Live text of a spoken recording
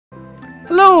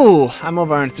Hello! I'm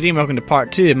Overworld3 and welcome to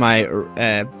part 2 of my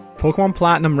Pokemon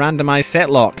Platinum Randomised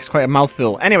Setlocke. It's quite a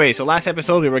mouthful. Anyway, so last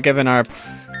episode we were given our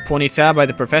Ponyta by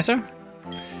the Professor.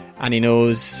 And he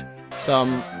knows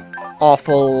some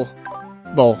awful...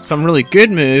 well, some really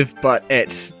good move, but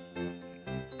it's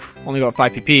only got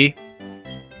 5 PP.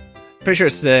 Pretty sure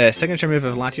it's the signature move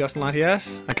of Latios and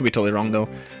Latias. I could be totally wrong though.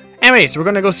 Anyway, so we're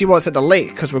going to go see what's at the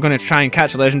lake, because we're going to try and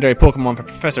catch a legendary Pokemon for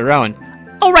Professor Rowan.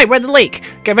 Alright, we're at the lake.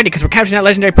 Get ready, because we're capturing that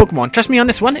legendary Pokemon. Trust me on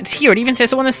this one, it's here. It even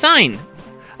says so on the sign.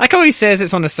 Like how he says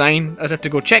it's on the sign, as if to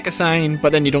go check a sign,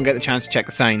 but then you don't get the chance to check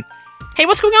the sign. Hey,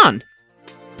 what's going on?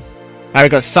 Alright, we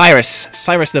got Cyrus.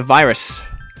 Cyrus the Virus.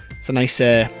 It's a nice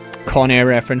Con Air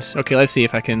reference. Okay, let's see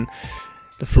if I can...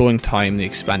 The flowing time, the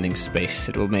expanding space.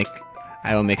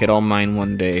 I will make it all mine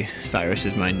one day. Cyrus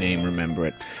is my name, remember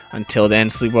it. Until then,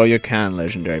 sleep while you can,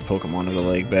 legendary Pokemon of the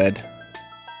lake bed.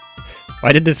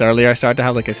 I did this earlier. I started to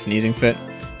have like a sneezing fit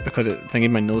because it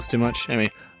thinking my nose too much. Anyway,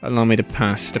 allow me to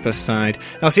pass. Step aside.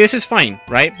 Now, see, this is fine,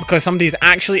 right? Because somebody's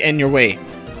actually in your way.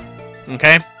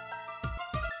 Okay?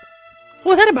 What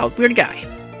was that about? Weird guy.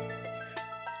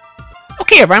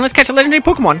 Okay, everyone, let's catch a legendary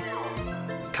Pokemon.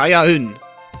 Kayaun.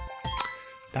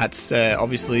 That's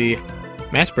obviously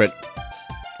Mesprit.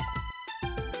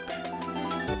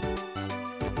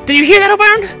 Did you hear that,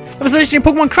 Overworld? That was a legendary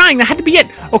Pokemon crying. That had to be it.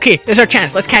 Okay, there's our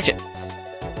chance. Let's catch it.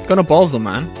 Got no balls though,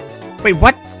 man. Wait,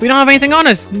 what? We don't have anything on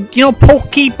us. You know,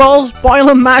 Pokeballs, boil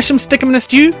them, mash them, stick them in a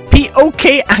stew.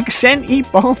 P-O-K accent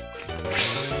E-balls.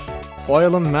 Boil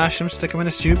them, mash them, stick them in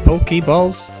a stew.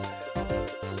 Pokeballs.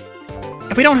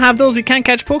 If we don't have those, we can't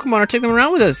catch Pokemon or take them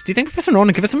around with us. Do you think Professor Rowan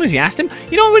will give us some if you asked him?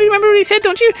 You don't really remember what he said,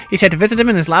 don't you? He said to visit him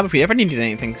in his lab if we ever needed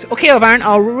anything. So, okay, Overworld,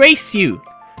 I'll race you.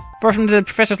 First into the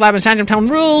Professor's lab in Sandrum Town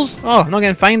rules. Oh, I'm not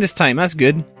getting fined this time. That's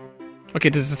good. Okay,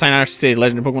 does the sign actually say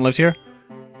legendary Pokemon lives here?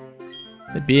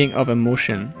 The being of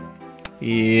emotion.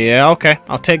 Yeah, okay.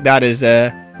 I'll take that as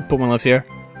Pokemon lives here.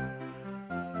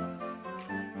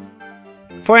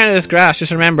 Before I enter this grass,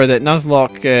 just remember that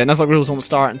Nuzlocke rules won't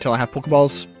start until I have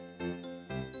Pokeballs.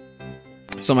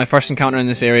 So my first encounter in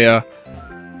this area,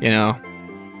 you know...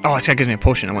 Oh, this guy gives me a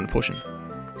potion. I want a potion.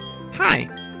 Hi.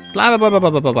 Blah, blah, blah, blah,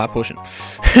 blah, blah, blah, potion.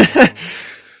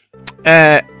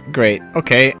 Great.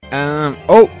 Okay.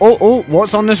 Oh,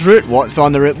 what's on this route? What's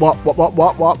on the route?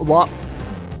 What?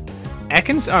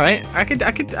 Ekans? Alright.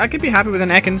 I could be happy with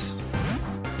an Ekans.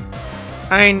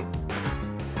 I mean...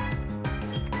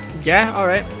 Yeah,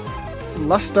 alright.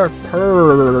 Luster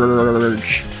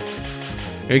Purge.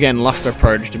 You're getting Luster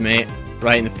Purged, mate.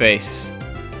 Right in the face.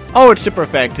 Oh, it's super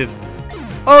effective.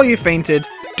 Oh, you fainted.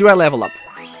 Do I level up?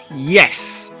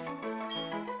 Yes!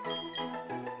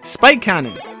 Spike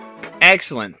Cannon.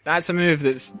 Excellent. That's a move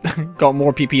that's got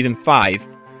more PP than 5.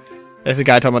 There's a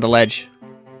guy talking about the ledge.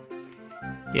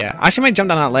 Yeah, I actually might jump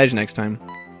down that ledge next time.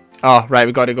 Oh, right,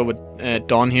 we gotta go with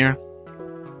Dawn here.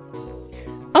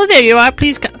 Oh, there you are,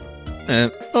 please come.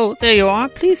 Oh, there you are,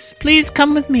 please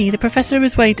come with me. The professor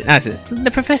is waiting. That's it.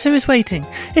 The professor is waiting.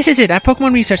 This is it, our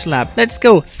Pokemon research lab. Let's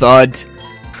go. Thud.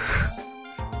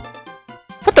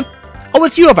 What the? Oh,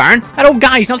 it's you, Overworld. That old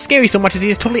guy, he's not scary so much as he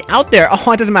is totally out there.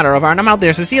 Oh, it doesn't matter, Overworld. I'm out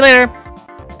there, so see you later.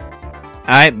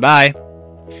 Alright, bye.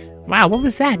 Wow, what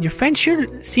was that? Your friend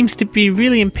sure seems to be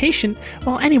really impatient.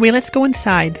 Well, anyway, let's go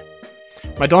inside.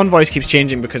 My Dawn voice keeps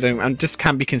changing because I just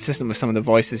can't be consistent with some of the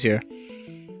voices here.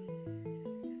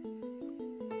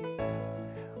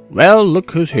 Well,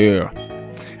 look who's here.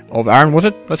 Overworld, was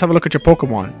it? Let's have a look at your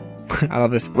Pokemon. I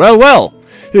love this. Well,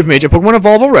 you've made your Pokemon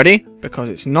evolve already, because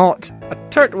it's not a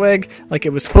Turtwig like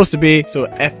it was supposed to be, so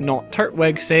if not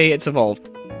Turtwig, say it's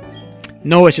evolved.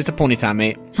 No, it's just a Ponyta,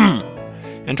 mate.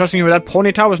 And trusting you with that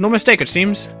Ponyta was no mistake, it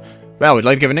seems. Well, would you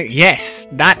like to give a nick? Yes,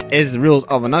 that is the rules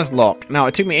of a Nuzlocke. Now,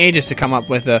 it took me ages to come up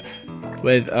with a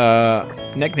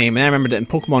nickname, and I remember that in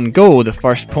Pokemon Go, the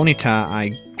first Ponyta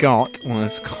I got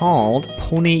was called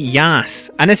Ponyas.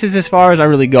 And this is as far as I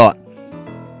really got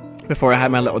before I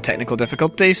had my little technical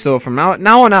difficulties. So from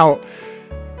now on out,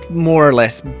 more or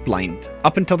less blind.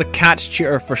 Up until the catch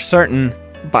tutor for certain,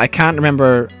 but I can't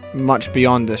remember much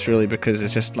beyond this really because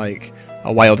it's just like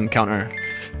a wild encounter.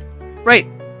 Right,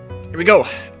 here we go.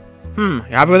 You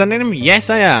happy with that name? Yes,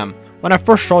 I am. When I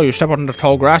first saw you step out into the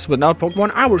tall grass with another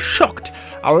Pokemon, I was shocked.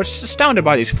 I was astounded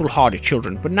by these foolhardy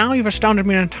children, but now you've astounded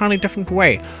me in an entirely different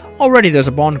way. Already there's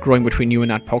a bond growing between you and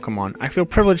that Pokemon. I feel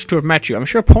privileged to have met you. I'm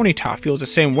sure Ponyta feels the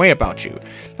same way about you.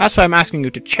 That's why I'm asking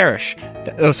you to cherish...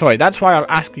 that's why I'll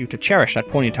ask you to cherish that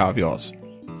Ponyta of yours.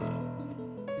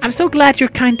 I'm so glad you're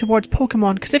kind towards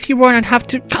Pokemon, because if you weren't, I'd have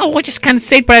to... Oh, I just can't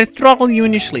say it, but I'd throttle you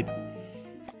in your sleep.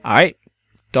 Alright.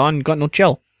 Dawn, got no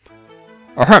chill.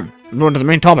 on to the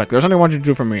main topic. There's something I want you to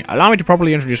do for me. Allow me to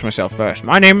properly introduce myself first.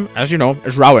 My name, as you know,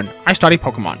 is Rowan. I study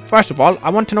Pokemon. First of all, I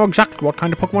want to know exactly what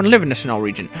kind of Pokemon live in the Sinnoh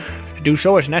region. To do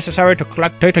so, it's necessary to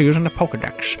collect data using the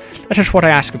Pokedex. This is what I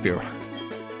ask of you.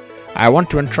 I want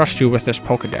to entrust you with this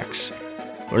Pokedex.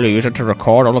 Will you use it to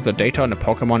record all of the data on the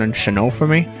Pokemon in Sinnoh for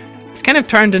me? He's kind of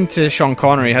turned into Sean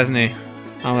Connery, hasn't he?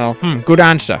 Oh well, good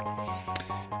answer.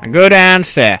 A good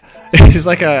answer. He's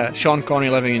like a Sean Connery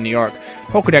living in New York.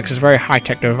 Pokedex is a very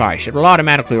high-tech device. It will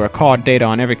automatically record data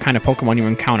on every kind of Pokemon you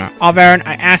encounter. Alvarin,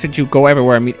 I ask that you go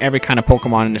everywhere and meet every kind of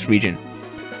Pokemon in this region.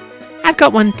 I've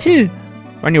got one too.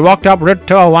 When you walked up Route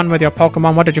 201 with your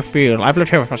Pokemon, what did you feel? I've lived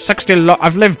here for 60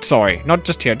 I've lived, not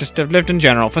just here, I've lived in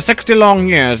general for 60 long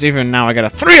years. Even now I get a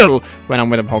thrill when I'm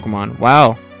with a Pokemon.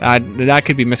 Wow, that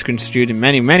could be misconstrued in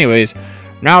many, many ways.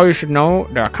 Now you should know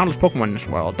there are countless Pokemon in this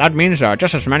world. That means there are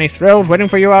just as many thrills waiting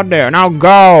for you out there. Now go!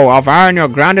 Alvarin, your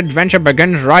grand adventure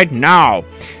begins right now!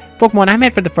 Pokemon I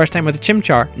met for the first time was a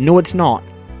Chimchar. No, it's not.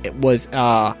 It was,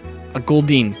 a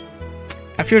Goldeen.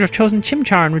 If you would have chosen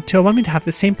Chimchar and Route 201, we'd have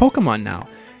the same Pokemon now.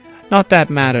 Not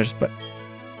that matters, but...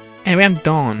 Anyway, I'm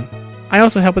Dawn. I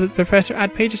also help with the professor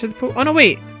add pages to the Oh, no,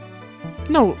 wait!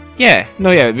 No, yeah,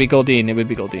 it would be Goldeen. It would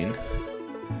be Goldeen.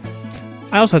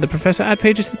 I also had the professor add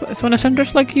pages to the... So when I sound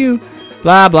just like you...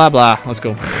 Blah, blah, blah. Let's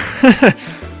go.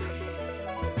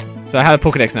 So I have a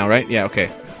Pokedex now, right? Yeah,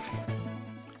 okay.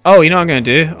 Oh, you know what I'm going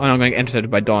to do? Oh, no, I'm going to get intercepted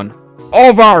by Dawn.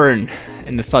 Alvarin!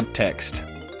 In the third text.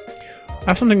 I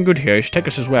have something good here. You should take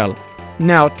us as well.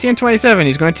 Now, TM27,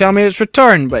 he's going to tell me it's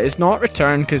returned, but it's not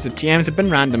returned because the TMs have been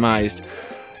randomized.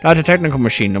 That's a technical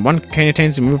machine. The one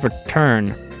contains the move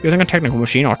return. Using a technical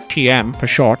machine, or TM for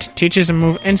short, teaches a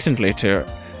move instantly to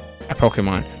a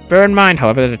Pokemon. Bear in mind,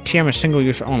 however, that the TM is single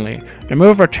use only. The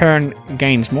move return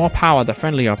gains more power the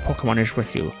friendlier your Pokemon is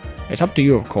with you. It's up to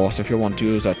you, of course, if you want to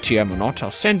use a TM or not. I'll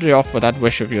send you off with that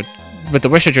wish of you, with the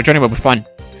wish that your journey will be fun.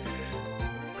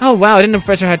 Oh wow, I didn't know the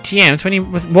professor had TMs when he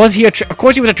was he of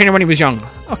course he was a trainer when he was young.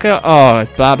 Okay, oh,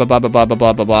 blah blah blah blah blah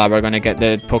blah blah blah. We're gonna get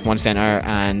the Pokemon Center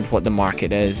and what the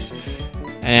market is.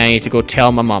 And I need to go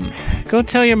tell my mum. Go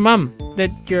tell your mum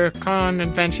that you're on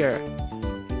adventure.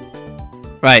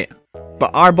 Right,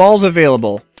 but are balls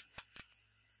available?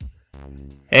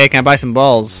 Hey, can I buy some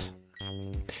balls?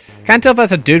 Can't tell if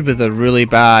that's a dude with a really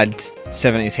bad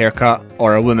 70s haircut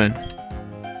or a woman.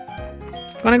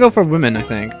 I'm gonna go for women, I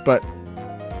think, but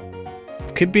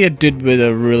could be a dude with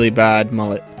a really bad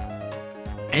mullet.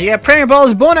 And you get Premier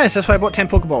Balls bonus! That's why I bought 10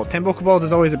 Pokeballs. 10 Pokeballs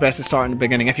is always the best to start in the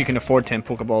beginning if you can afford 10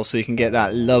 Pokeballs, so you can get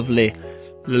that lovely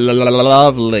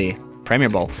Premier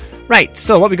Ball. Right,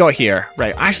 so what we got here.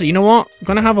 Right, actually, you know what? I'm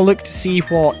gonna have a look to see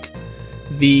what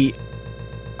the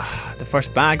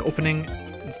first bag opening.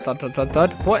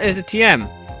 What is a TM?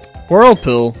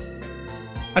 Whirlpool.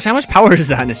 Actually, how much power is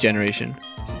that in this generation?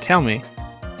 So tell me.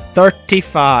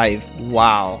 35.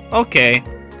 Wow. Okay.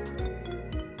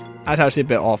 That's actually a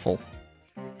bit awful.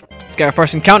 Let's get our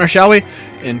first encounter, shall we?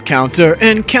 Encounter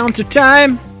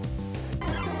time!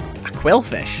 A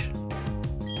Quillfish.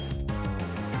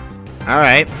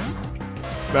 Alright.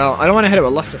 Well, I don't want to hit it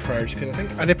with Luster Purge, because I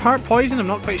think... Are they part poison? I'm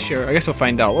not quite sure. I guess we'll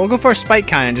find out. We'll go for a Spike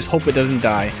Cannon and just hope it doesn't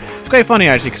die. It's quite funny,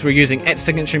 actually, because we're using its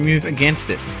signature move against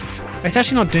it. It's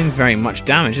actually not doing very much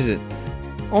damage, is it?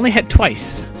 Only hit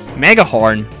twice. Mega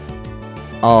Horn.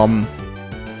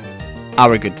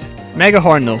 We're good. Mega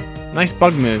Horn, though. Nice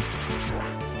bug move.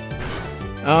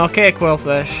 Okay,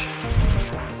 Quillfish.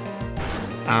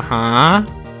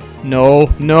 No.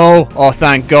 Oh,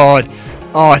 thank God.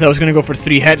 Oh, I thought I was going to go for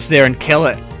 3 hits there and kill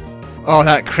it. Oh,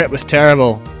 that crit was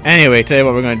terrible. Anyway, tell you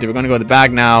what we're going to do. We're going to go to the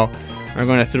bag now. We're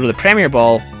going to throw the Premier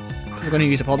Ball. We're going to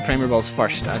use up all the Premier Balls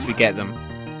first as we get them.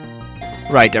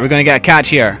 Right, are we going to get a catch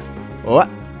here? What?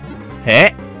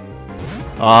 Hey?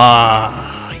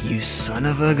 Ah, you son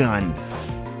of a gun.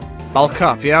 Bulk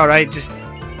up, yeah, alright, just...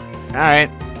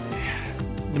 Alright.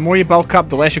 The more you bulk up,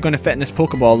 the less you're going to fit in this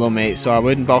Pokeball though, mate, so I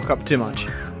wouldn't bulk up too much.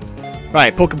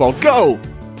 Right, Pokeball, go!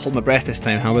 Hold my breath this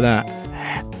time, how about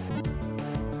that?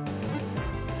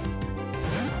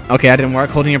 Okay, that didn't work.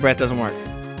 Holding your breath doesn't work.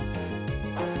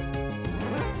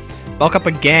 Bulk up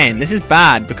again. This is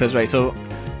bad because, right, so...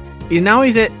 He's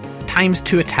at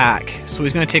 ×2 attack, so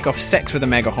he's going to take off 6 with a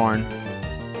Mega Horn.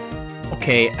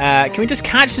 Okay, can we just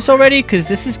catch this already? Because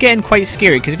this is getting quite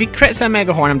scary, because if he crits that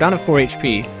Mega Horn, I'm down to 4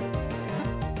 HP.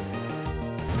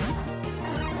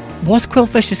 What's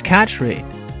Quillfish's catch rate?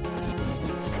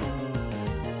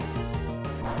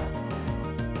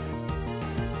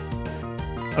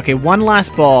 Okay, one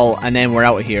last ball, and then we're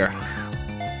out of here.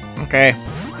 Okay.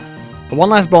 But one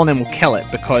last ball, and then we'll kill it,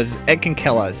 because it can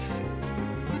kill us.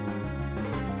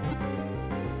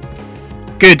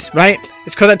 Good, right?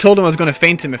 It's because I told him I was going to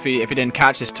feint him if he didn't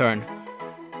catch his turn.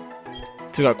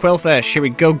 So we got Quillfish. Here we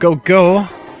go, go, go.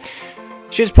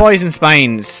 Shoots poison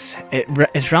spines.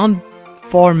 Its round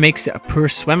form makes it a poor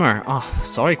swimmer. Oh,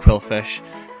 sorry, Quillfish.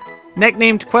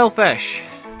 Nicknamed Quillfish.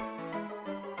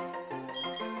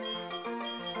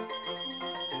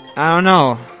 I don't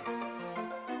know.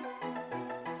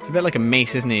 It's a bit like a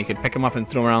mace, isn't it? You could pick him up and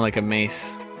throw him around like a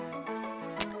mace.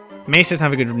 Mace doesn't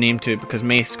have a good name to it because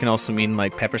mace can also mean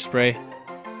like pepper spray.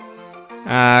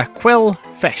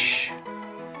 Quillfish.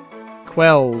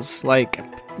 Quills,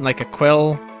 like a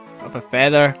quill of a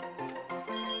feather.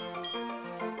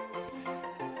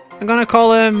 I'm gonna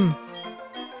call him.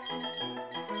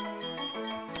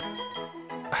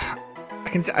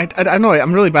 I don't know.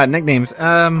 I'm really bad at nicknames.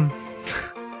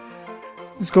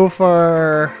 Let's go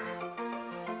for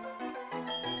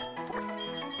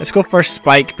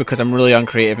Spike because I'm really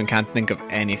uncreative and can't think of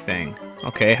anything.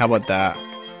 Okay, how about that?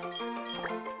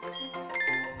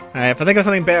 Alright, if I think of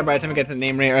something better by the time we get to the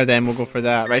name rater, then we'll go for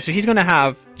that. Right, so he's going to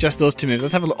have just those two moves.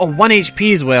 Let's have a look. Oh, 1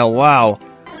 HP as well. Wow.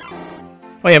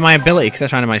 Oh yeah, my ability, because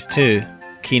that's randomized too.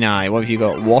 Keen Eye. What have you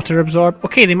got? Water Absorb?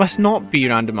 Okay, they must not be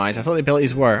randomized. I thought the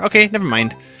abilities were. Okay, never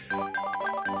mind.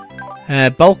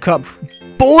 Bulk Up.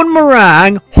 Bone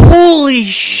Meringue? Holy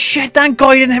shit, thank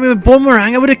God you didn't hit me with Bone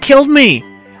Meringue. It would have killed me.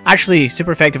 Actually,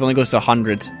 super effective only goes to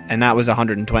 100, and that was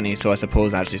 120, so I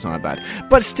suppose actually it's not that bad.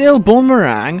 But still, Bone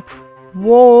Meringue.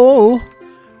 Whoa.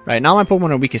 Right, now my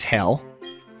Pokemon are weak as hell.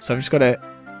 So I've just got to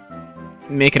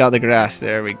make it out of the grass.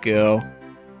 There we go.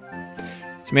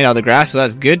 It's made out of the grass, so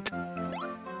that's good.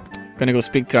 Gonna go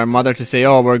speak to our mother to say,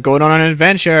 oh, we're going on an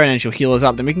adventure, and then she'll heal us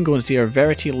up. Then we can go and see our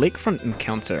Verity Lakefront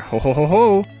encounter. Ho ho ho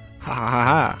ho. Ha ha ha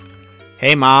ha.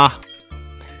 Hey, Ma.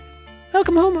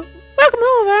 Welcome home. Welcome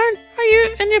home, Aaron. Are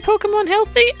you and your Pokemon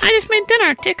healthy? I just made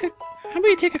dinner. How about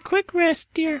you take a quick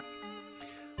rest, dear?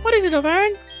 What is it,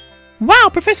 Aaron? Wow,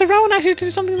 Professor Rowan asked you to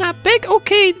do something that big?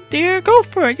 Okay, dear, go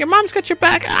for it. Your mom's got your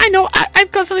back. I know,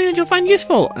 I've got something that you'll find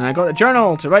useful. And I got a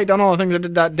journal to write down all the things I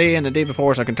did that day and the day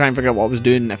before so I can try and figure out what I was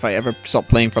doing if I ever stopped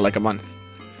playing for like a month.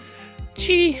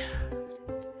 Gee,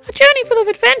 a journey full of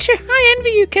adventure. I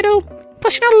envy you, kiddo.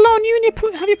 Plus you're not alone, you and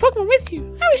have your Pokemon with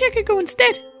you. I wish I could go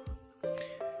instead.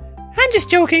 I'm just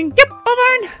joking. Yep,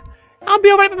 Aaron. I'll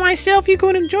be alright by myself. You go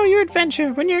and enjoy your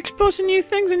adventure. When you're exposed to new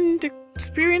things and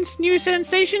experience new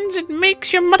sensations, it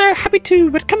makes your mother happy too,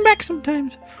 but come back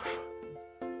sometimes.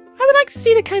 I would like to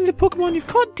see the kinds of Pokemon you've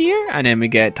caught, dear. And then we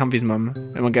get Tumpy's mum,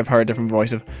 and we'll give her a different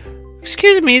voice of,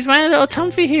 excuse me, is my little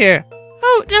Tumpy here?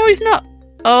 Oh, no, he's not.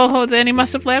 Oh, then he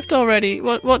must have left already.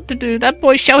 What to do? That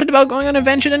boy shouted about going on an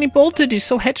adventure, then he bolted. He's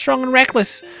so headstrong and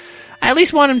reckless. I at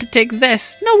least want him to take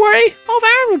this. No worry. Oh,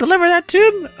 Aaron will deliver that to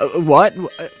him. What?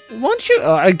 Won't you?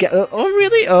 Oh,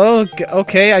 really? Oh,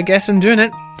 okay, I guess I'm doing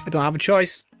it. I don't have a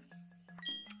choice.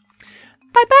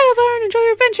 Bye-bye, Aaron. Enjoy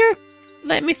your adventure.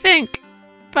 Let me think.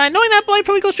 By knowing that boy,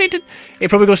 probably go straight to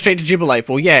Jubilife.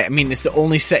 Well, yeah. I mean, it's the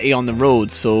only city on the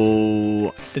road,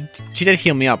 so she did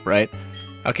heal me up, right?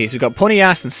 Okay, so we've got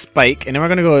Ponyas and Spike, and then we're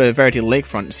gonna go to the Verity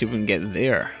Lakefront and see if we can get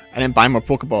there, and then buy more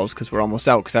Pokeballs because we're almost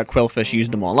out. Because that Quillfish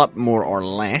used them all up, more or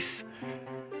less.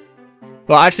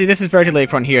 Well, actually, this is Verity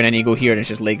Lakefront here, and then you go here, and it's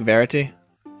just Lake Verity.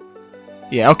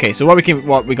 Yeah, okay, so what we going to get?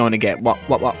 What we going to get?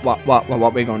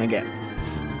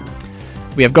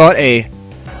 We have got a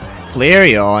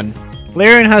Flareon.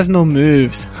 Flareon has no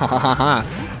moves. Ha ha ha ha.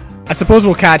 I suppose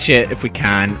we'll catch it if we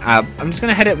can. I'm just going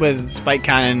to hit it with Spike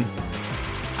Cannon.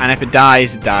 And if it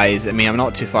dies, it dies. I mean, I'm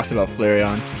not too fussed about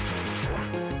Flareon.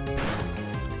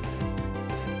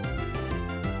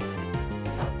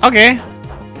 Okay.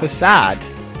 Facade.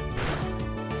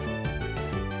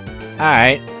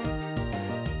 Alright.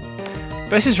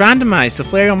 But this is randomized, so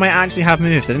Flareon might actually have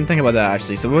moves. I didn't think about that,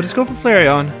 actually. So we'll just go for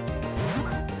Flareon.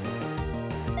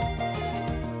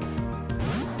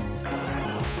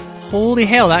 Holy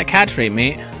hell, that catch rate,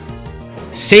 mate.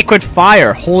 Sacred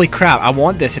Fire. Holy crap, I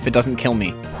want this if it doesn't kill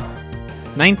me.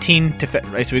 19 to fit.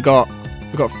 Right, so we got.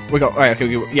 Right,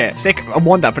 okay, yeah, I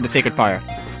want that for the Sacred Fire.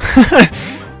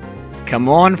 Come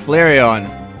on, Flareon.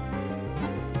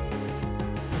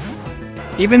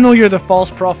 Even though you're the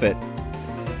false prophet.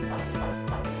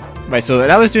 Right, so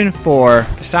that was doing 4.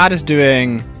 Facade is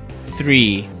doing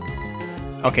 3.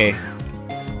 Okay.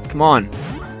 Come on.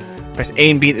 Press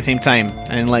A and B at the same time, and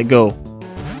then let go.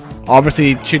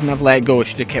 Obviously, shouldn't have let go,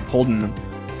 should have kept holding them.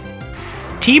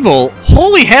 T-Bolt?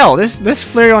 Holy hell, this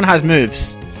Flareon has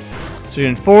moves. So we're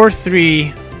doing 4,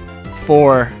 3,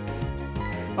 4.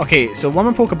 Okay, so one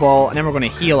more Pokeball, and then we're going to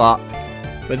heal up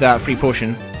with that free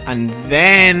potion. And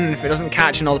then, if it doesn't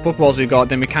catch in all the Pokeballs we've got,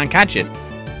 then we can't catch it.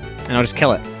 And I'll just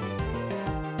kill it.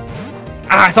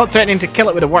 Ah, I thought threatening to kill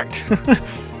it would have worked.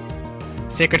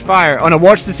 Sacred Fire. Oh no,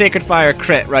 watch the Sacred Fire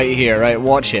crit right here, right?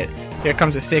 Watch it. Here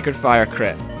comes a Sacred Fire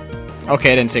crit.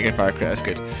 Okay, then Sacred Fire crit, that's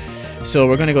good. So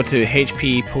we're going to go to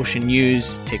HP, Potion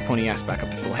Use, take Ponyas back up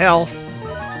to full health.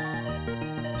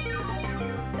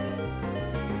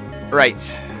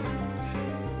 Right.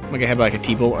 I'm going to get hit by like a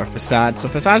T-Bolt or Facade. So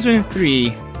Facade's doing 3.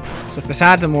 So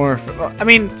Facade's a more... I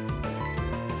mean,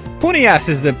 Ponyas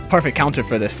is the perfect counter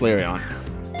for this Flareon.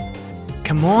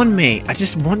 Come on, mate. I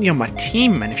just want you on my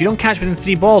team, and if you don't catch within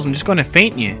 3 balls, I'm just going to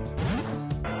faint you.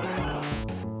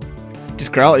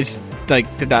 Just growl. Just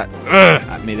like did that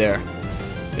at me there.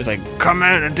 It was like, come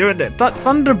out and do it.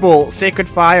 Thunderbolt, Sacred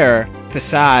Fire,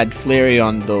 Facade,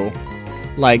 Flareon though.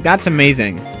 Like, that's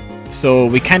amazing. So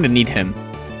we kind of need him.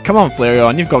 Come on,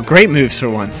 Flareon. You've got great moves for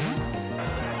once.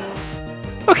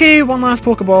 Okay, one last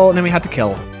Pokeball, and then we had to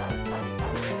kill.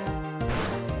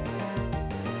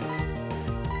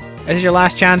 This is your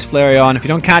last chance, Flareon. If you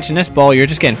don't catch in this ball, you're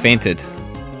just getting fainted.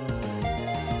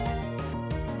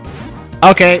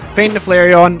 Okay, faint the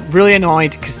Flareon. Really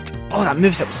annoyed because oh, that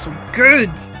moveset was so good.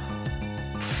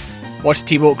 Watch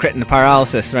T-Bolt crit in the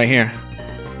paralysis right here.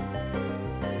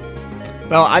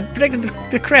 Well, I predicted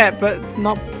the crit, but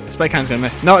not. Spike Cannon's gonna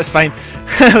miss. No, it's fine.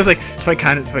 I was like, Spike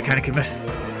Cannon can miss.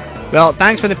 Well,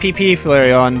 thanks for the PP,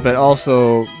 Flareon, but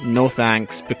also no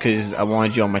thanks because I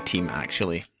wanted you on my team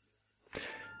actually.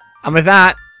 And with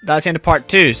that, that's the end of part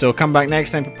 2, so come back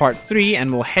next time for part 3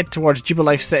 and we'll head towards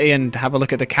Jubilife City and have a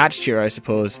look at the catch tier, I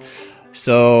suppose.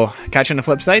 So, catch you on the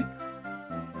flip side.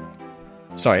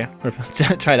 Sorry,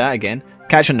 try that again.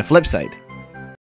 Catch you on the flip side.